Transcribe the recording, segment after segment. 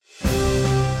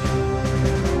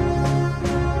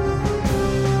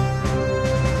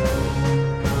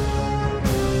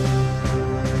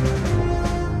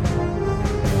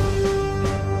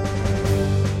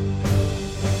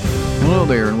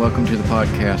welcome to the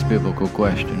podcast, Biblical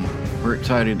Question. We're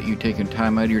excited that you've taken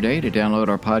time out of your day to download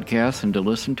our podcast and to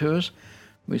listen to us.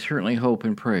 We certainly hope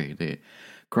and pray that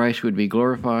Christ would be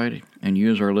glorified and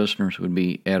you as our listeners would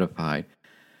be edified.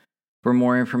 For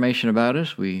more information about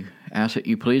us, we ask that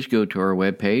you please go to our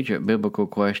webpage at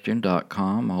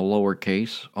biblicalquestion.com, all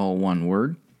lowercase, all one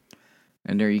word.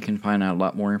 And there you can find out a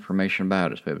lot more information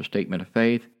about us. We have a statement of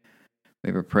faith. We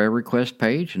have a prayer request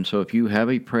page. And so if you have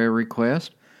a prayer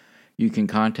request, you can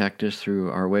contact us through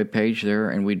our webpage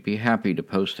there, and we'd be happy to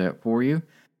post that for you.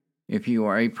 If you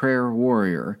are a prayer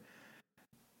warrior,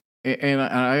 and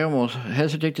I almost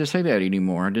hesitate to say that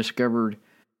anymore. I discovered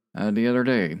the other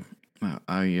day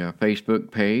a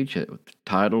Facebook page. The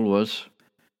title was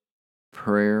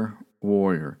Prayer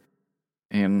Warrior.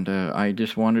 And I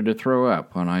just wanted to throw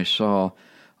up when I saw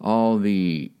all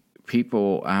the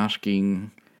people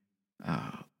asking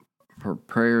for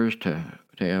prayers to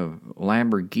have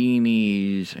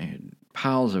Lamborghinis and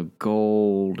piles of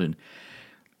gold. And,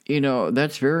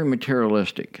 that's very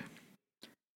materialistic.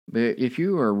 But if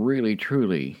you are really,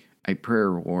 truly a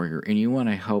prayer warrior and you want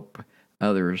to help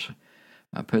others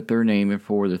put their name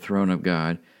before the throne of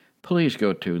God, please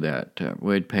go to that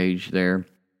web page there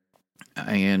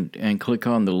and click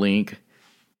on the link,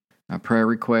 prayer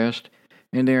request.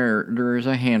 And there is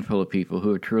a handful of people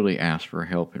who have truly asked for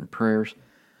help and prayers.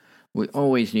 We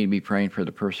always need to be praying for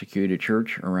the persecuted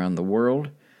church around the world,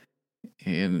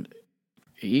 and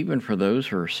even for those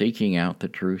who are seeking out the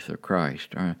truth of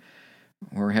Christ.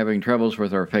 We're having troubles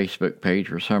with our Facebook page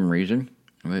for some reason,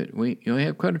 but we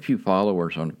have quite a few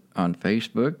followers on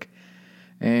Facebook,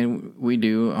 and we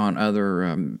do on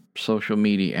other social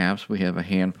media apps. We have a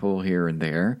handful here and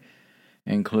there,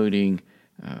 including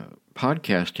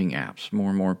podcasting apps.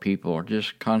 More and more people are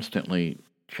just constantly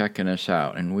checking us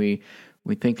out, and we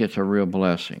think it's a real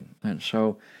blessing. And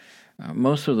so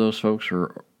most of those folks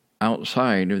are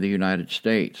outside of the United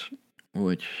States,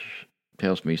 which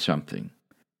tells me something.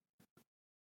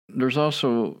 There's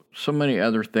also so many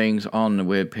other things on the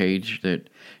webpage that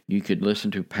you could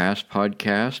listen to past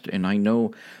podcasts. And I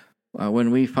know when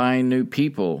we find new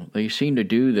people, they seem to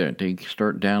do that. They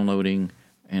start downloading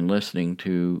and listening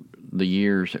to the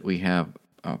years that we have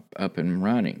up and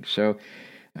running. So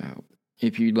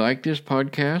if you like this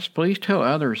podcast, please tell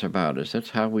others about us.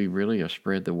 That's how we really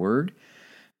spread the word.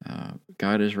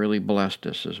 God has really blessed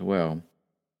us as well.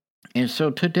 And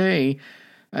so today,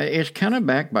 it's kind of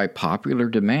backed by popular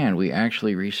demand. We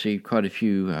actually received quite a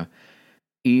few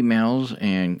emails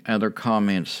and other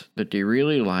comments that they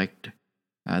really liked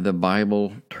the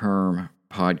Bible Term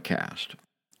podcast.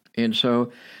 And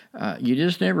so you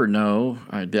just never know.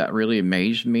 That really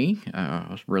amazed me. I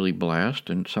was really blessed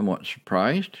and somewhat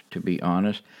surprised, to be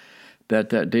honest,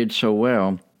 that did so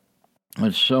well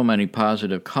with so many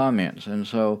positive comments. And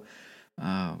so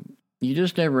you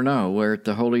just never know where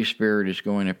the Holy Spirit is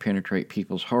going to penetrate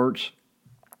people's hearts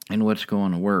and what's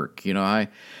going to work. I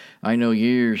know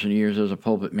years and years as a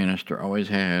pulpit minister, always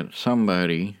had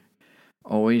somebody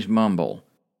always mumble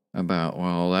about,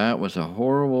 well, that was a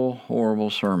horrible, horrible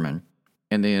sermon.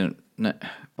 And then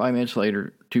 5 minutes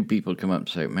later, two people come up and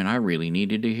say, man, I really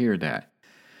needed to hear that.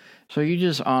 So you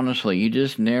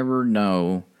just never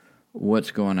know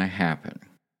what's going to happen.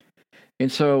 And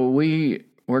so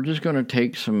we're just going to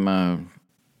take some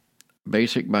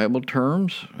basic Bible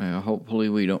terms. Hopefully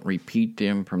we don't repeat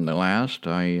them from the last.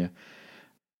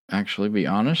 Actually, be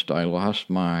honest, I lost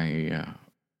my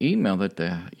email that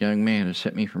the young man had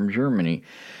sent me from Germany.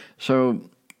 So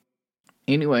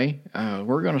anyway,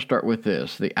 we're going to start with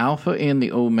this, the Alpha and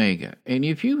the Omega. And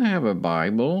if you have a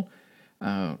Bible,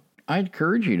 I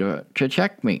encourage you to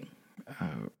check me.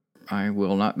 I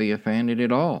will not be offended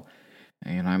at all.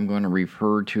 And I'm going to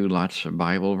refer to lots of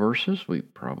Bible verses. We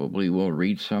probably will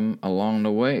read some along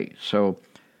the way. So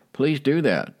please do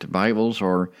that. The Bibles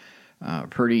are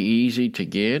pretty easy to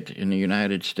get in the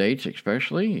United States,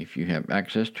 especially if you have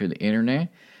access to the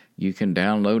internet. You can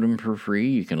download them for free.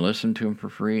 You can listen to them for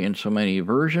free in so many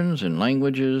versions and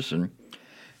languages. And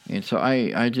so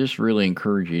I just really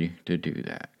encourage you to do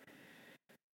that.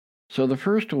 So the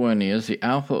first one is the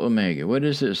Alpha Omega. What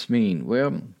does this mean?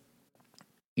 Well,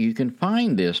 you can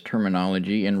find this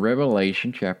terminology in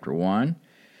Revelation chapter 1,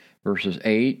 verses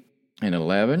 8 and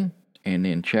 11, and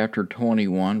in chapter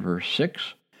 21, verse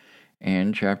 6,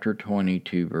 and chapter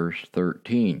 22, verse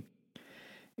 13.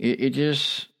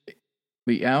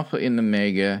 The Alpha and the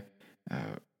Omega,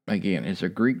 again, is a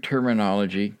Greek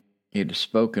terminology. It is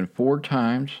spoken 4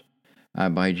 times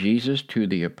by Jesus to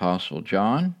the Apostle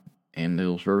John, in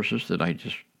those verses that I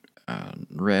just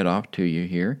read off to you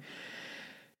here.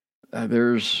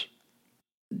 This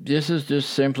is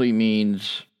just simply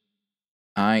means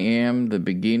I am the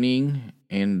beginning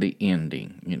and the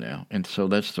ending, And so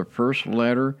that's the first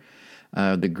letter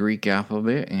of the Greek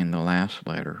alphabet and the last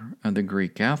letter of the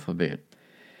Greek alphabet.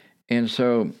 And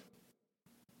so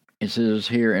it says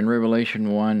here in Revelation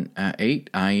 1:8,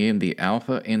 I am the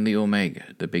Alpha and the Omega,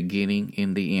 the beginning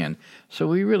and the end. So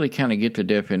we really kind of get the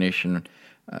definition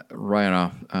right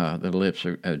off the lips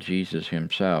of Jesus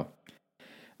himself.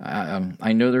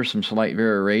 I know there's some slight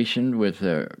variation with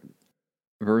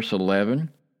verse 11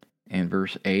 and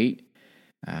verse 8.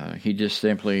 He just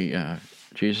simply,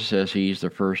 Jesus says he's the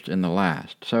first and the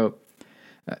last. So,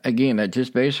 again, that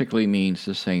just basically means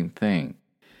the same thing.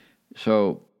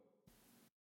 So,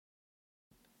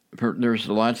 there's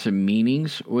lots of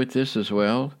meanings with this as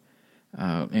well.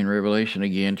 In Revelation,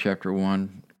 again, chapter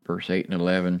 1, verse 8 and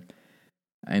 11.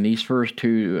 And these first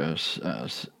two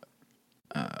verses,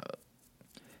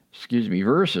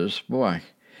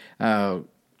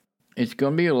 it's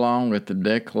going to be along with the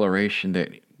declaration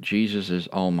that Jesus is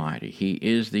Almighty. He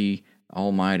is the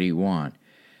Almighty One.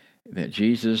 That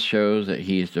Jesus shows that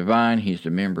he is divine, he's the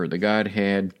member of the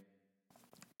Godhead.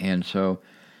 And so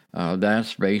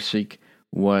that's basic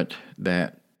what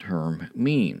that term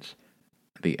means.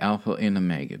 The Alpha and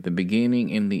Omega, the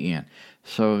beginning and the end.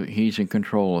 So he's in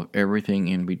control of everything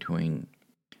in between.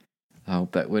 I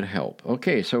hope that would help.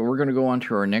 Okay, so we're going to go on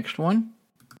to our next one.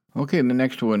 Okay, the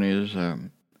next one is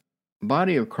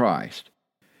Body of Christ.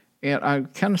 And I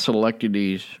kind of selected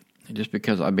these just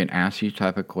because I've been asked these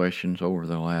type of questions over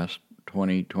the last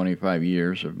 20, 25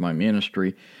 years of my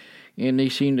ministry, and they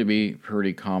seem to be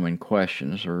pretty common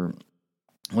questions, or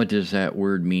what does that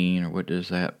word mean, or what does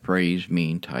that phrase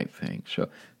mean type thing. So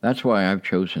that's why I've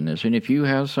chosen this. And if you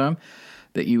have some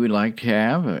that you would like to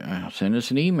have, send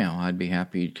us an email. I'd be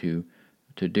happy to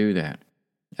do that.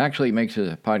 Actually, it makes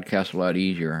the podcast a lot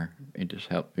easier. It just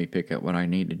helps me pick up what I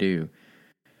need to do.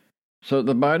 So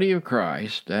the body of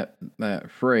Christ, that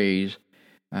phrase,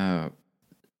 and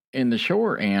the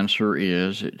short answer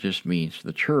is it just means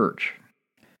the church.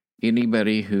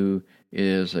 Anybody who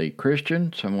is a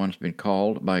Christian, someone's been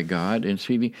called by God. And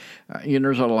see,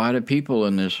 there's a lot of people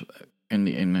in this, in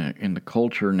the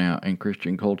culture now, in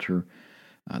Christian culture,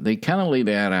 they kind of leave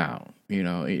that out.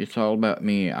 It's all about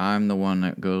me. I'm the one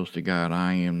that goes to God.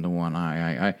 I am the one.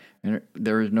 I. And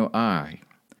there is no I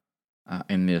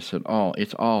in this at all.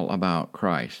 It's all about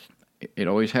Christ. It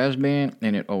always has been,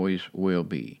 and it always will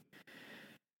be.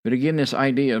 But again, this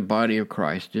idea of body of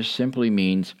Christ just simply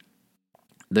means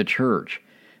the church.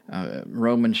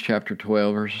 Romans chapter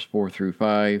 12, verses 4 through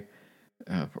 5.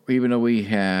 Even though we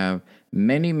have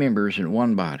many members in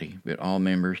one body, but all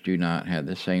members do not have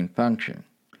the same function.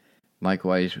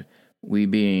 Likewise, we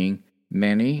being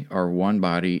many are one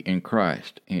body in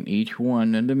Christ, and each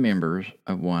one of the members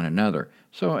of one another.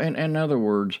 So, in other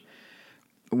words,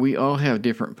 we all have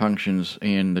different functions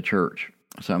in the church.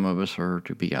 Some of us are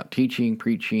to be out teaching,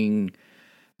 preaching,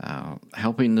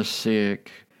 helping the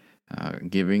sick,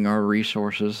 giving our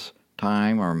resources,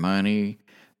 time, our money,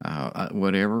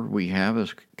 whatever we have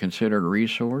is considered a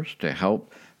resource to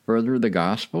help further the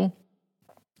gospel.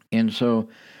 And so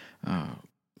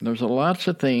there's lots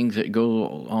of things that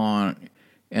go on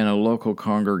in a local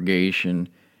congregation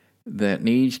that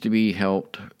needs to be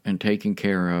helped and taken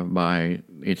care of by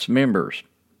its members.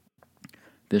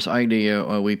 This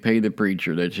idea, we pay the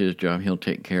preacher, that's his job, he'll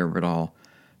take care of it all.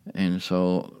 And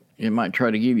so it might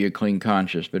try to give you a clean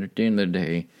conscience, but at the end of the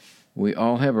day, we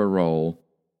all have a role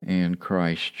in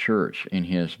Christ's church, in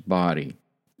his body.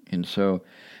 And so,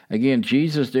 again,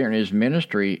 Jesus during his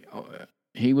ministry,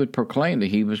 he would proclaim that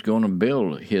he was going to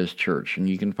build his church. And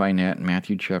you can find that in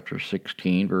Matthew chapter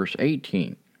 16, verse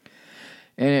 18.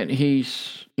 And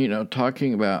he's,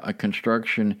 talking about a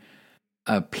construction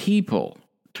of people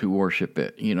to worship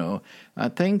it.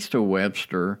 Thanks to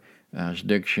Webster's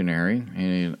dictionary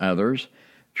and others,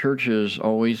 church is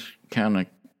always kind of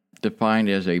defined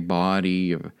as a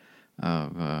body of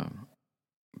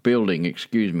building,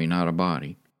 not a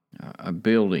body, a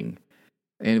building.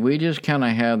 And we just kind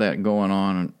of have that going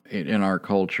on in our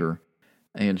culture.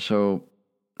 And so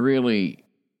really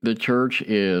the church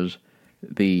is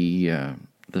the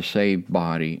saved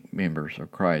body members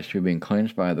of Christ who've been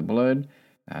cleansed by the blood.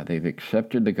 They've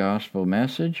accepted the gospel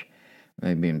message.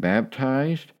 They've been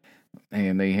baptized.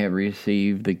 And they have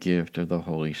received the gift of the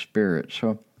Holy Spirit.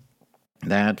 So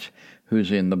that's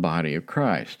who's in the body of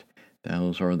Christ.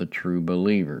 Those are the true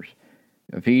believers.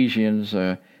 Ephesians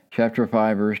chapter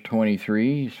 5, verse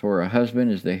 23, for a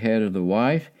husband is the head of the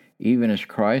wife, even as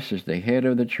Christ is the head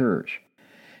of the church.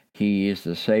 He is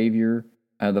the Savior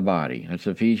of the body. That's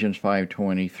Ephesians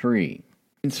 5:23.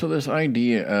 And so this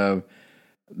idea of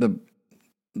the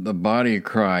body of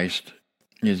Christ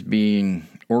is being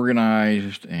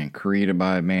organized and created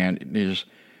by man. It is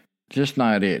just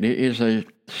not it. It is a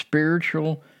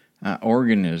spiritual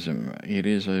organism. It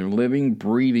is a living,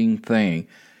 breathing thing.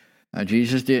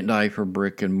 Jesus didn't die for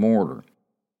brick and mortar.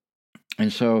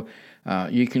 And so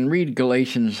you can read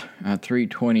Galatians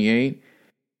 3:28.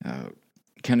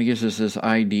 Kind of gives us this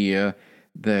idea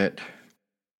that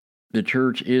the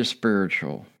church is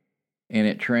spiritual, and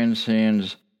it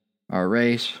transcends our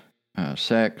race,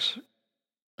 sex,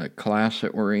 the class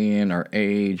that we're in, our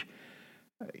age.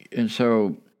 And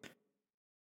so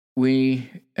we,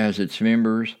 as its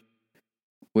members,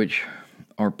 which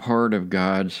are part of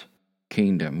God's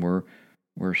kingdom,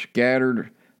 we're scattered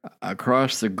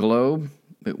across the globe,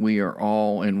 but we are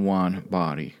all in one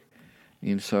body.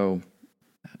 And so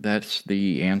that's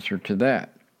the answer to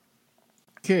that.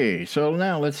 Okay, so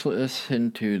now let's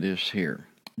listen to this here.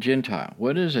 Gentile.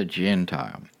 What is a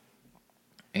Gentile?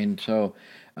 And so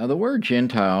the word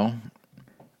Gentile,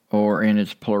 or in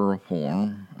its plural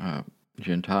form,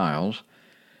 Gentiles,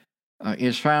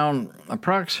 is found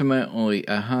approximately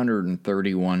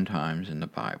 131 times in the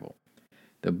Bible.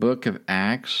 The book of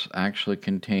Acts actually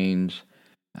contains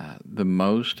the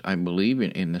most, I believe,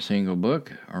 in the single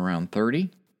book, around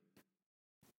 30.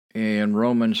 And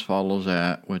Romans follows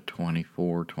that with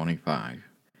 24, 25.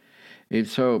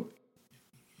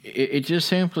 It just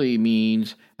simply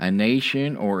means a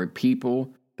nation or a people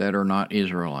that are not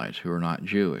Israelites, who are not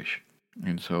Jewish.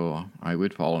 And so I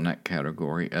would fall in that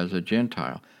category as a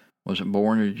Gentile. Wasn't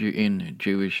born in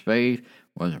Jewish faith,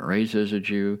 wasn't raised as a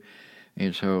Jew,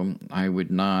 and so I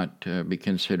would not be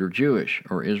considered Jewish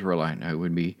or Israelite. I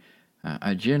would be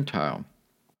a Gentile.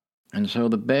 And so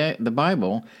the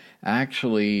Bible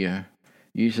actually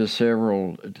uses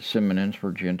several synonyms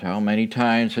for Gentile many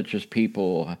times, such as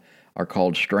people are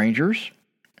called strangers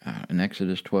in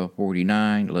Exodus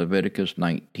 12:49, Leviticus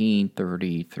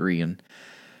 19:33 and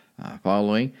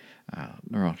following.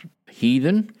 They're also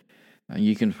heathen.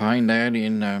 You can find that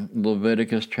in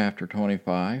Leviticus chapter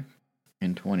 25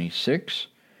 and 26.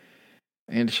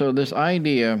 And so this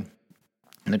idea,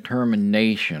 the term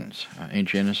nations in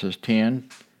Genesis 10,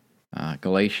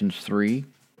 Galatians 3,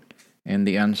 and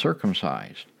the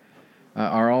uncircumcised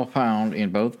are all found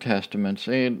in both testaments,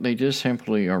 and they just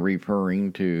simply are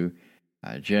referring to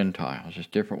Gentiles,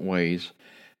 just different ways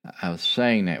of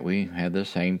saying that. We have the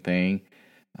same thing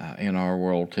in our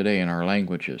world today in our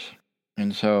languages.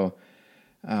 And so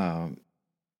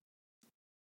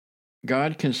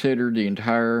God considered the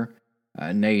entire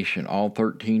nation, all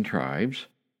 13 tribes,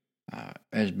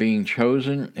 as being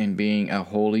chosen and being a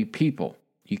holy people.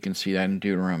 You can see that in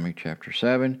Deuteronomy chapter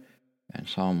 7 and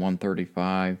Psalm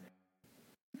 135,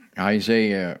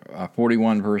 Isaiah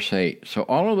 41 verse 8. So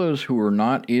all of those who are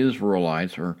not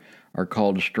Israelites are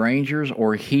called strangers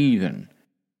or heathen.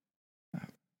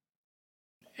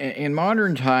 In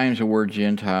modern times, the word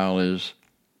Gentile is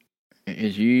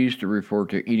used to refer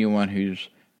to anyone who's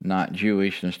not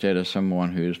Jewish instead of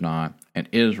someone who's not an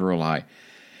Israelite.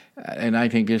 And I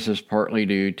think this is partly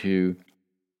due to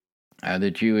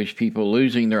the Jewish people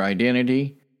losing their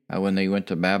identity when they went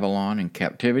to Babylon in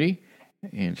captivity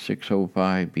in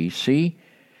 605 BC.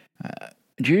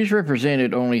 Jews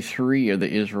represented only 3 of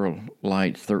the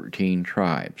Israelites' 13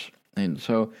 tribes. And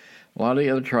so a lot of the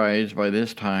other tribes, by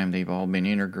this time, they've all been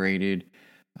integrated.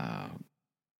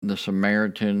 The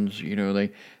Samaritans,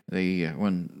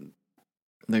 when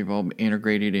they've all been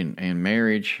integrated in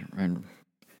marriage and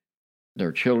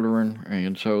their children,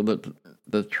 and so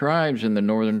the tribes in the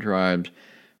northern tribes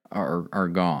are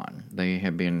gone. They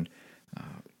have been,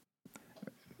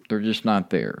 they're just not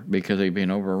there because they've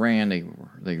been overran.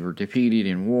 They were defeated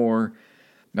in war.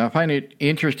 Now I find it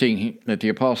interesting that the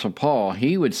Apostle Paul,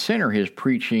 he would center his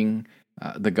preaching,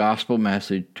 the gospel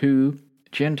message to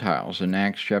Gentiles in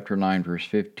Acts chapter 9 verse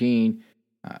 15,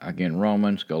 again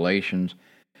Romans, Galatians,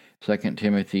 2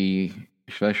 Timothy,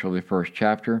 especially the first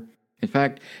chapter. In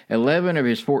fact, 11 of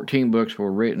his 14 books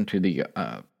were written to the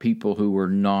people who were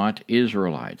not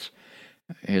Israelites.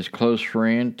 His close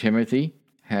friend Timothy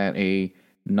had a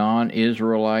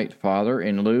non-Israelite father,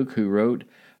 and Luke, who wrote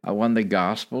one of the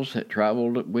Gospels that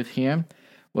traveled with him,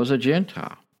 was a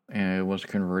Gentile and was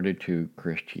converted to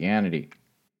Christianity.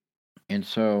 And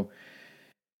so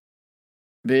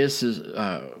this is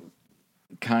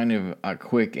kind of a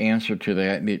quick answer to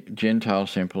that. The Gentile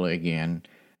simply, again,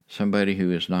 somebody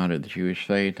who is not of the Jewish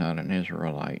faith, not an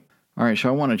Israelite. All right, so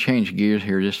I want to change gears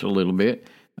here just a little bit,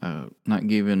 not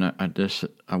giving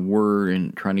a word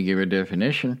and trying to give a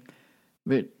definition,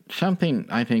 but something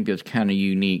I think that's kind of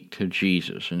unique to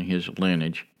Jesus and his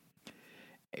lineage.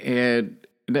 And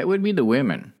that would be the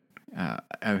women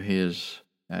of his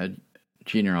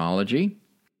genealogy.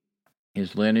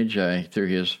 his lineage through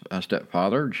his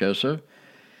stepfather, Joseph.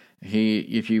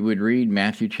 If you would read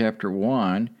Matthew chapter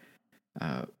 1,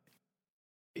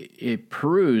 it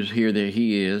proves here that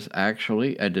he is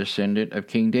actually a descendant of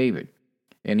King David,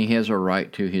 and he has a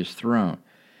right to his throne.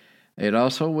 It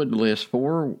also would list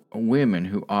 4 women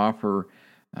who offer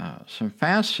some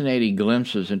fascinating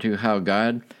glimpses into how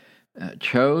God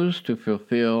chose to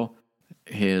fulfill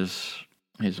his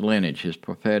lineage, his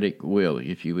prophetic will,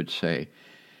 if you would say.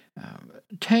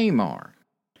 Tamar,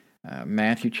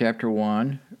 Matthew chapter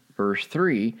 1, verse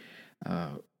 3,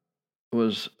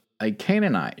 was a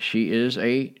Canaanite. She is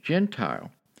a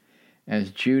Gentile.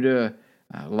 As Judah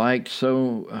liked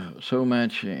so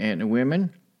much and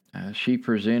women, she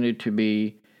presented to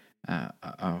be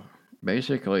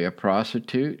basically a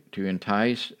prostitute to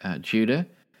entice Judah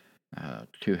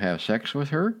to have sex with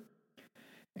her.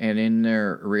 And in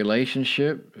their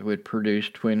relationship would produce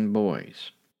twin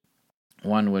boys.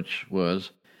 One which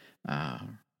was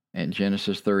in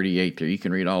Genesis 38 there. You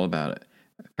can read all about it.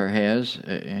 Perez,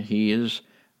 he is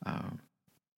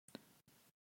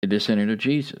a descendant of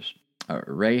Jesus.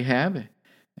 Rahab,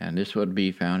 and this would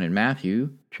be found in Matthew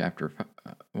chapter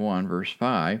 1, verse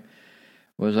 5,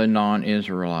 was a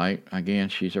non-Israelite. Again,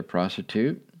 she's a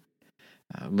prostitute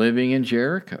living in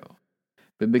Jericho.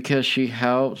 But because she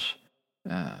helps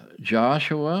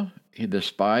Joshua, the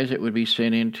spies that would be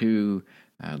sent into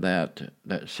that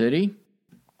city,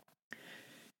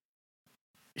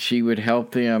 she would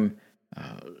help them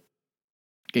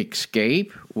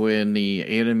escape when the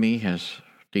enemy has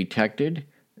detected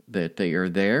that they are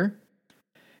there.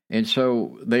 And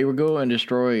so they would go and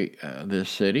destroy this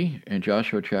city in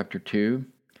Joshua chapter 2.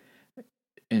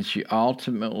 And she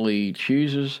ultimately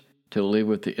chooses to live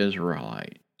with the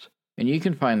Israelites. And you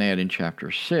can find that in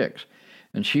chapter 6.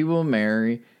 And she will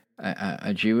marry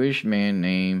a Jewish man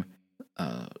named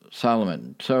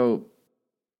Solomon. So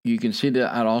you can see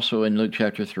that also in Luke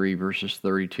chapter 3, verses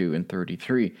 32 and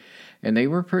 33. And they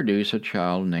will produce a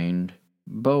child named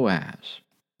Boaz.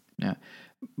 Now,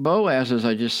 Boaz, as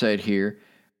I just said here,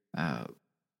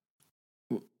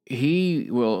 he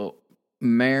will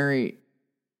marry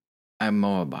a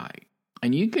Moabite.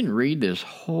 And you can read this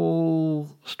whole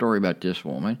story about this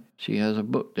woman. She has a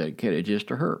book dedicated just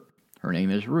to her. Her name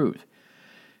is Ruth.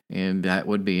 And that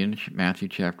would be in Matthew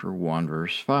chapter 1,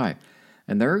 verse 5.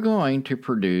 And they're going to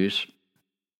produce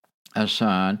a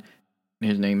son.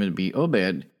 His name would be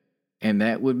Obed. And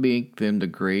that would make them the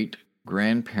great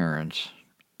grandparents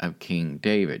of King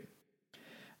David.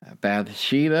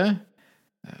 Bathsheba,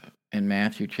 in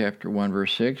Matthew chapter 1,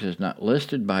 verse 6, is not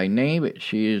listed by name, but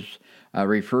she is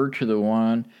referred to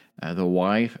the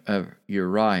wife of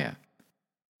Uriah.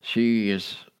 She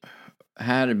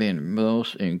had been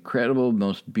most incredible,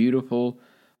 most beautiful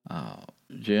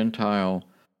Gentile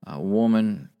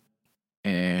woman,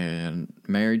 and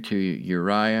married to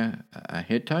Uriah, a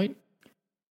Hittite.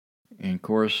 And of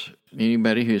course,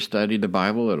 anybody who studied the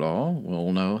Bible at all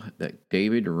will know that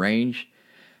David arranged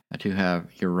to have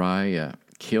Uriah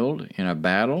killed in a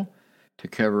battle to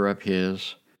cover up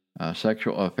his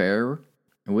sexual affair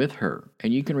with her.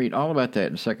 And you can read all about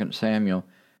that in 2 Samuel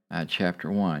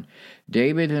chapter 1.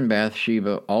 David and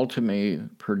Bathsheba ultimately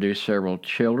produced several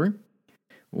children,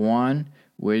 one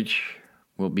which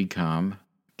will become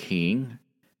King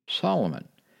Solomon.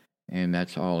 And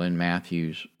that's all in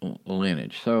Matthew's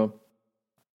lineage. So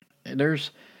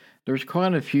there's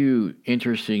quite a few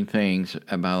interesting things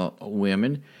about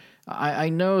women. I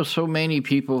know so many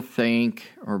people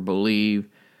think or believe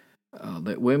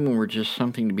that women were just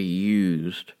something to be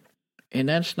used, and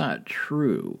that's not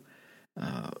true.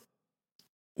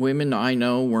 Women, I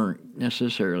know, weren't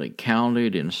necessarily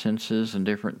counted in census and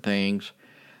different things,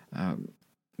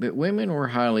 but women were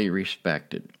highly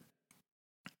respected.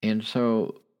 And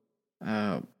so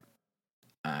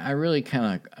I really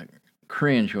kind of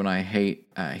cringe when I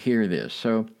hear this.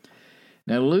 So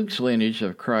now Luke's lineage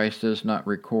of Christ does not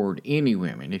record any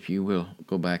women, if you will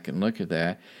go back and look at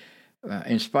that.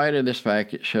 In spite of this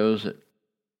fact, it shows that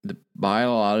the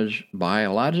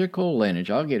biological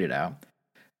lineage, I'll get it out,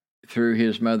 through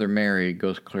his mother Mary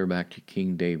goes clear back to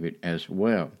King David as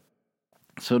well.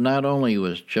 So not only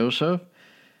was Joseph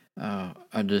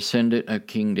a descendant of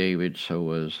King David, so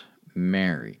was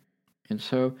Mary. And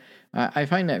so I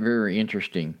find that very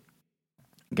interesting.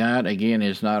 God, again,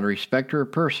 is not a respecter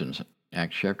of persons.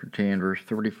 Acts chapter 10, verse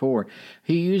 34.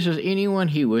 He uses anyone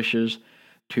he wishes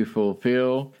to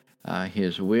fulfill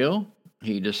his will.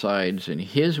 He decides in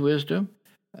his wisdom.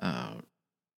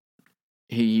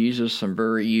 He uses some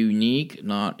very unique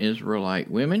non-Israelite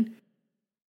women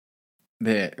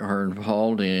that are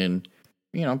involved in,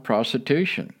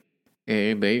 prostitution.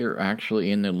 and they are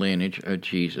actually in the lineage of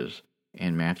Jesus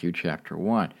in Matthew chapter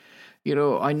 1.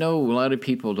 I know a lot of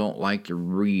people don't like to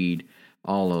read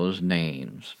all those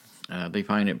names. They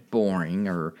find it boring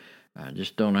or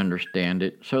just don't understand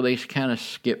it, so they kind of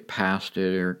skip past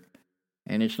it,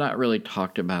 and it's not really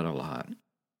talked about a lot.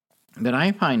 But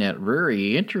I find that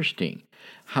very interesting,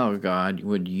 how God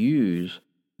would use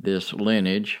this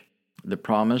lineage. The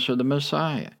promise of the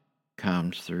Messiah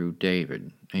comes through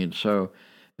David. And so,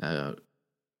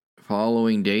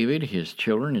 following David, his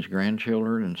children, his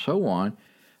grandchildren, and so on,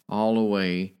 all the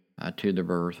way to the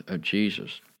birth of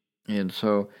Jesus. And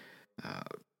so,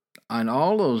 on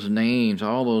all those names,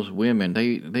 all those women,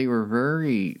 they were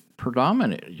very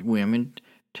predominant women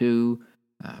to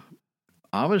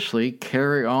obviously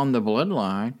carry on the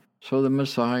bloodline so the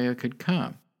Messiah could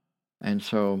come. And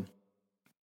so,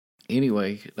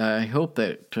 anyway, I hope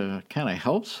that kind of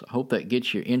helps. I hope that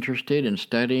gets you interested in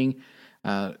studying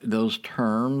those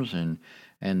terms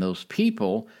and those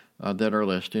people that are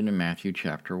listed in Matthew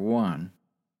chapter 1.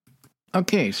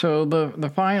 Okay, so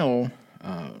the final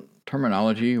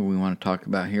terminology we want to talk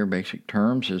about here, basic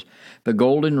terms, is the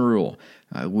golden rule.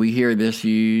 We hear this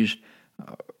used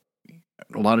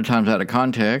a lot of times out of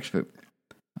context, but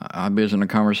I was in a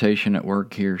conversation at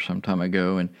work here some time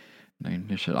ago, and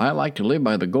they said, I like to live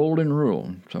by the golden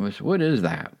rule. Somebody said, what is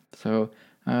that? So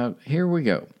here we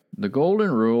go. The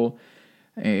golden rule,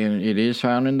 and it is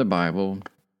found in the Bible.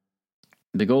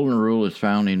 The golden rule is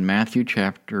found in Matthew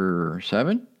chapter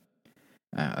 7.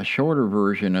 A shorter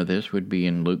version of this would be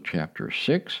in Luke chapter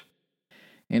 6,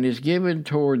 and is given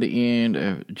toward the end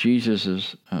of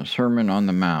Jesus' Sermon on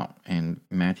the Mount in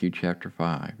Matthew chapter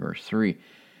 5, verse 3.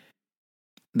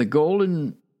 The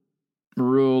golden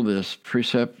rule, this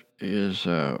precept, is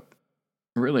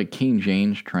really King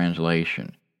James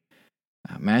translation.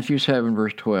 Matthew 7,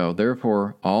 verse 12,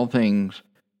 therefore all things,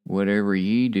 whatever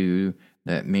ye do,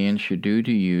 that men should do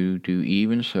to you, do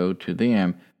even so to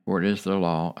them, for it is the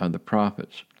law of the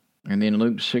prophets. And then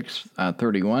Luke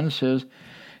 6:31 says,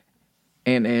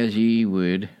 and as ye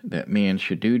would that men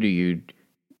should do to you,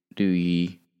 do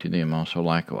ye to them also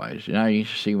likewise. Now you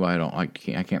see why I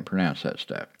can't pronounce that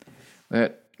stuff.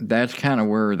 But that's kind of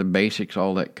where the basics,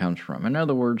 all that comes from. In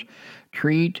other words,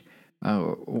 treat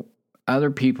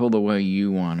other people the way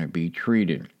you want to be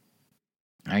treated.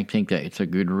 I think that it's a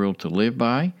good rule to live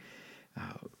by.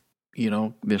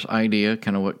 This idea,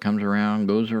 kind of what comes around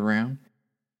goes around.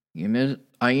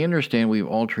 I understand we've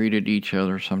all treated each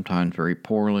other sometimes very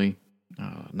poorly,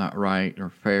 not right or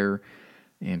fair,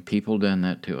 and people done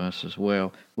that to us as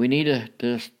well. We need to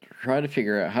just try to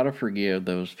figure out how to forgive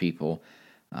those people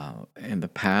in the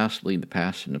past, leave the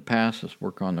past in the past. Let's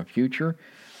work on the future.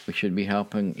 We should be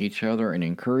helping each other and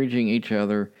encouraging each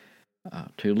other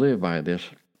to live by this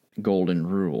golden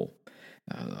rule.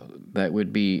 That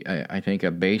would be, I think,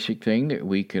 a basic thing that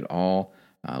we could all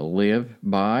live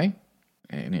by,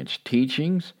 and its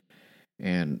teachings.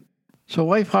 And so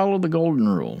why follow the golden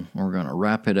rule? We're going to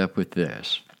wrap it up with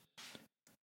this.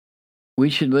 We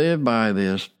should live by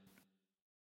this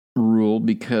rule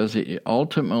because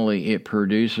ultimately it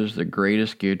produces the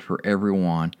greatest good for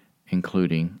everyone,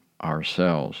 including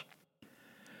ourselves.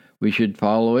 We should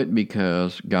follow it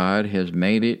because God has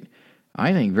made it,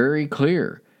 I think, very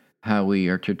clear how we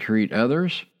are to treat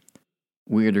others.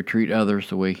 We are to treat others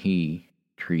the way He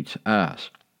treats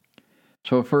us.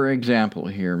 So, for example,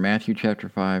 here, Matthew chapter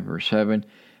 5, verse 7,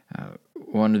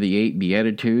 one of the 8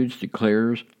 Beatitudes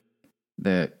declares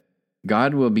that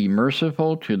God will be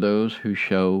merciful to those who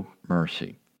show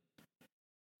mercy.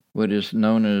 What is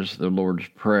known as the Lord's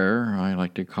Prayer, I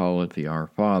like to call it the Our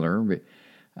Father, but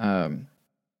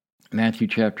Matthew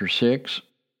chapter 6,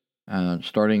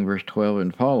 starting verse 12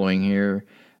 and following here,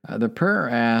 the prayer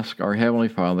asks our Heavenly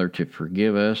Father to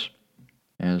forgive us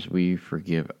as we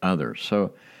forgive others.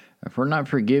 So, if we're not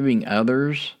forgiving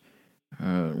others,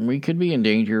 we could be in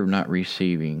danger of not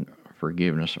receiving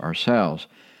forgiveness ourselves.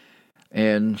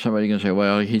 And somebody can say,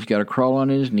 well, he's got to crawl on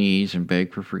his knees and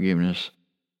beg for forgiveness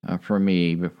from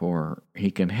me before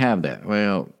he can have that.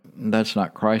 Well, that's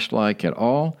not Christ-like at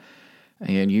all.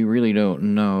 And you really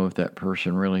don't know if that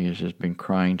person really has just been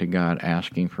crying to God,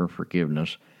 asking for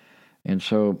forgiveness. And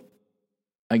so,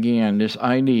 again, this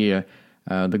idea,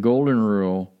 the golden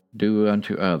rule, do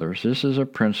unto others. This is a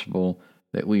principle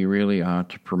that we really ought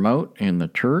to promote in the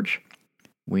church.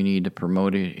 We need to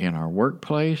promote it in our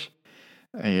workplace.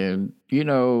 And,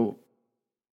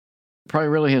 probably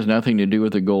really has nothing to do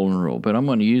with the golden rule, but I'm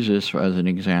going to use this as an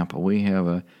example. We have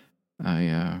a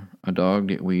dog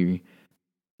that we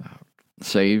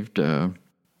saved, and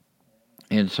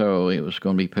so it was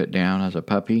going to be put down as a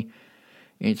puppy.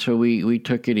 And so we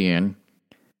took it in,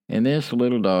 And this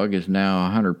little dog is now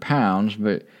 100 pounds,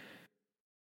 but,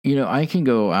 I can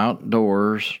go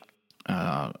outdoors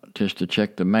just to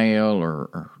check the mail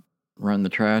or run the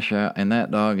trash out, and that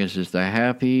dog is just the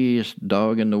happiest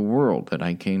dog in the world that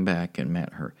I came back and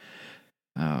met her.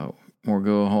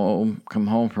 We'll come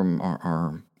home from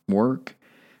our work,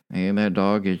 and that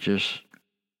dog is just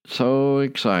so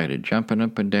excited, jumping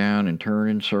up and down and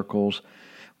turning circles.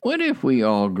 What if we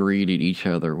all greeted each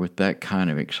other with that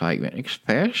kind of excitement,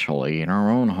 especially in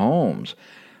our own homes?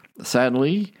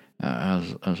 Sadly,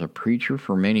 as a preacher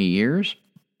for many years,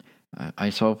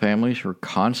 I saw families who were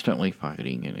constantly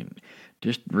fighting and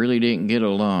just really didn't get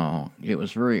along. It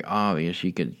was very obvious.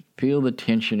 You could feel the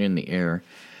tension in the air.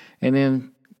 And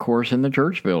then, of course, in the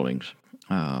church buildings,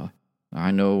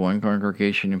 I know one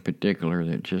congregation in particular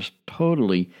that just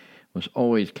totally was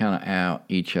always kind of out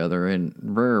each other, and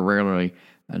very rarely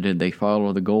did they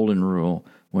follow the golden rule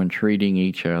when treating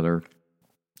each other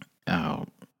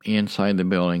inside the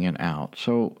building and out.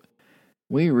 So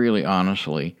we really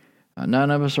honestly,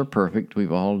 none of us are perfect.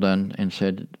 We've all done and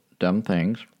said dumb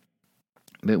things,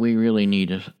 but we really need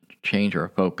to change our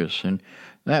focus, and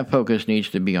that focus needs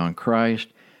to be on Christ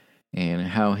and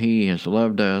how He has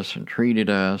loved us and treated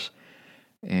us,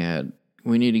 and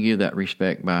we need to give that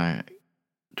respect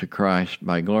to Christ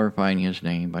by glorifying His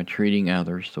name, by treating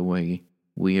others the way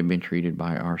we have been treated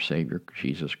by our Savior,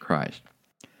 Jesus Christ.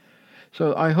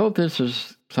 So I hope this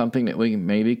is something that we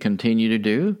maybe continue to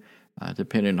do,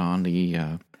 depending on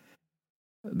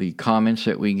the comments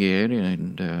that we get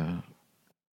and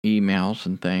emails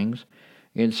and things.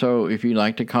 And so if you'd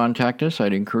like to contact us,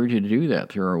 I'd encourage you to do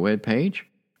that through our webpage.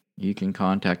 You can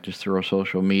contact us through our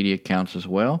social media accounts as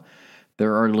well.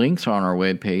 There are links on our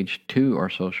webpage to our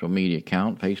social media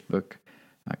account. Facebook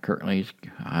currently,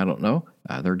 I don't know,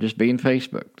 they're just being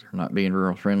Facebook. They're not being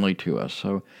real friendly to us.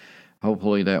 So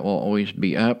hopefully that will always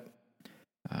be up.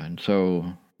 And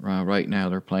so right now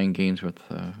they're playing games with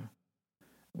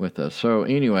us. So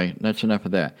anyway, that's enough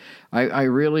of that. I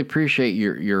really appreciate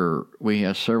we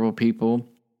have several people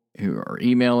who are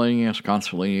emailing us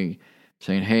constantly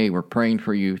saying, hey, we're praying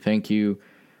for you. Thank you.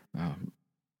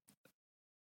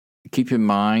 Keep in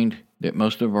mind that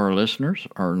most of our listeners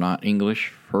are not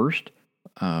English first.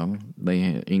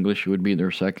 English would be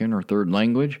their second or third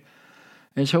language.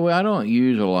 And so I don't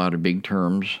use a lot of big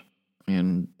terms,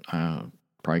 and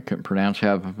probably couldn't pronounce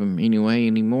half of them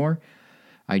anymore.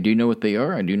 I do know what they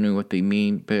are. I do know what they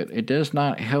mean, but it does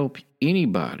not help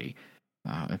anybody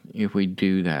if we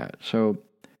do that. So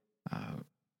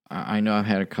I know I've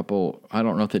had a couple, I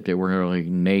don't know that they were really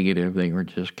negative. They were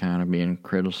just kind of being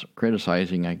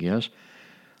criticizing, I guess.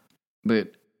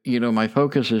 But, my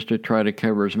focus is to try to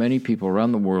cover as many people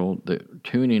around the world that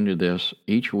tune into this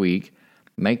each week,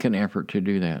 make an effort to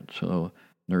do that. So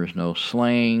there's no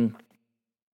slang.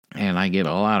 And I get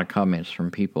a lot of comments from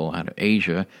people out of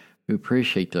Asia who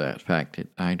appreciate that fact that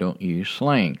I don't use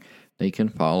slang. They can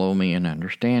follow me and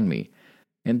understand me.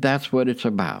 And that's what it's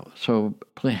about. So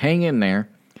hang in there.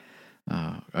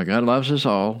 God loves us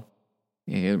all.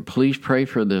 And please pray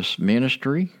for this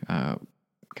ministry.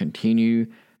 Continue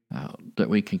that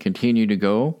we can continue to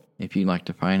go. If you'd like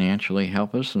to financially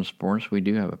help us and support us, we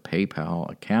do have a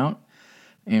PayPal account.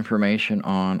 Information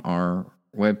on our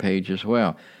webpage as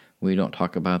well. We don't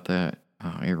talk about that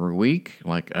every week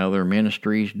like other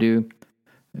ministries do,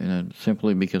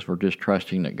 simply because we're just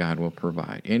trusting that God will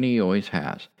provide, and He always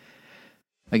has.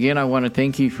 Again, I want to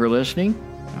thank you for listening.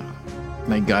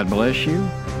 May God bless you,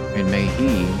 and may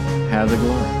He have the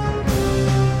glory.